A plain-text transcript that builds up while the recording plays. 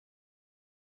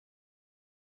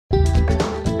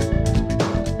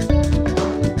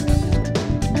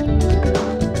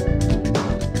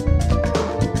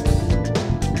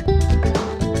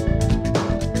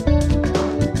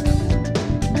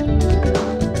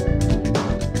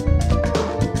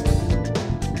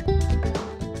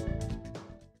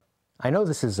I know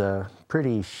this is a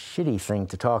pretty shitty thing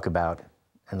to talk about,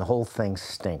 and the whole thing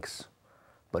stinks,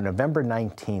 but November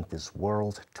 19th is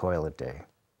World Toilet Day.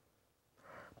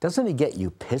 Doesn't it get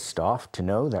you pissed off to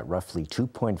know that roughly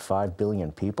 2.5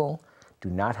 billion people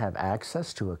do not have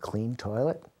access to a clean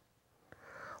toilet?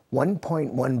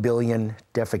 1.1 billion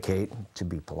defecate, to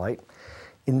be polite,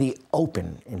 in the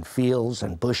open in fields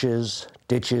and bushes,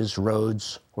 ditches,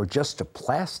 roads, or just a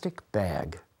plastic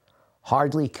bag,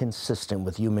 hardly consistent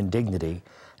with human dignity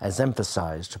as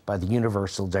emphasized by the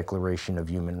Universal Declaration of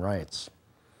Human Rights.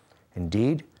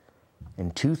 Indeed,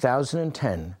 in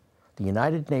 2010, the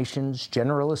United Nations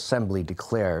General Assembly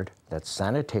declared that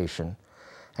sanitation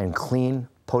and clean,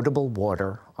 potable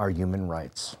water are human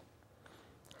rights.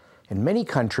 In many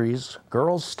countries,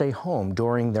 girls stay home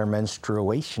during their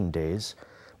menstruation days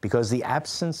because the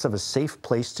absence of a safe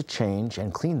place to change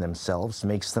and clean themselves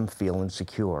makes them feel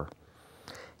insecure.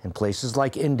 In places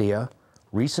like India,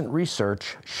 recent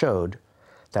research showed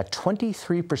that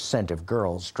 23% of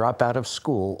girls drop out of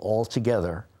school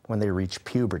altogether when they reach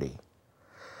puberty.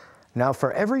 Now,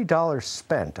 for every dollar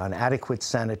spent on adequate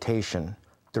sanitation,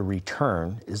 the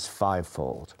return is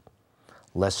fivefold.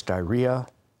 Less diarrhea,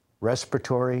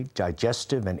 respiratory,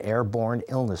 digestive, and airborne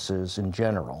illnesses in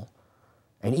general,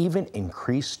 and even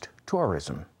increased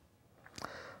tourism.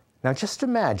 Now, just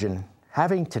imagine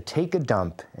having to take a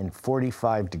dump in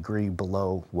 45-degree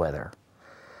below weather.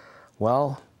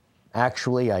 Well,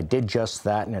 actually, I did just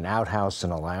that in an outhouse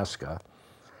in Alaska,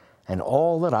 and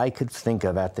all that I could think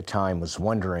of at the time was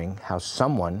wondering how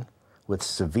someone with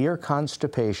severe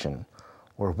constipation,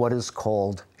 or what is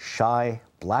called shy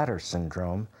bladder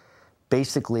syndrome,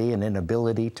 basically an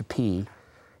inability to pee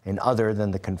in other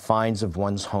than the confines of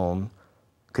one's home,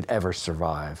 could ever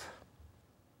survive.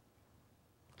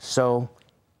 So,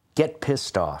 get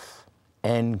pissed off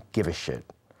and give a shit.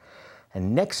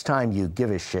 And next time you give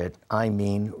a shit, I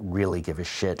mean really give a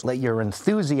shit. Let your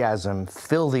enthusiasm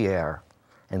fill the air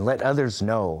and let others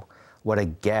know what a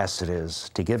gas it is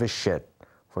to give a shit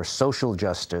for social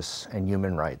justice and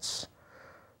human rights.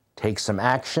 Take some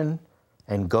action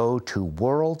and go to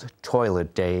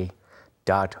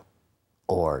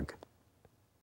worldtoiletday.org.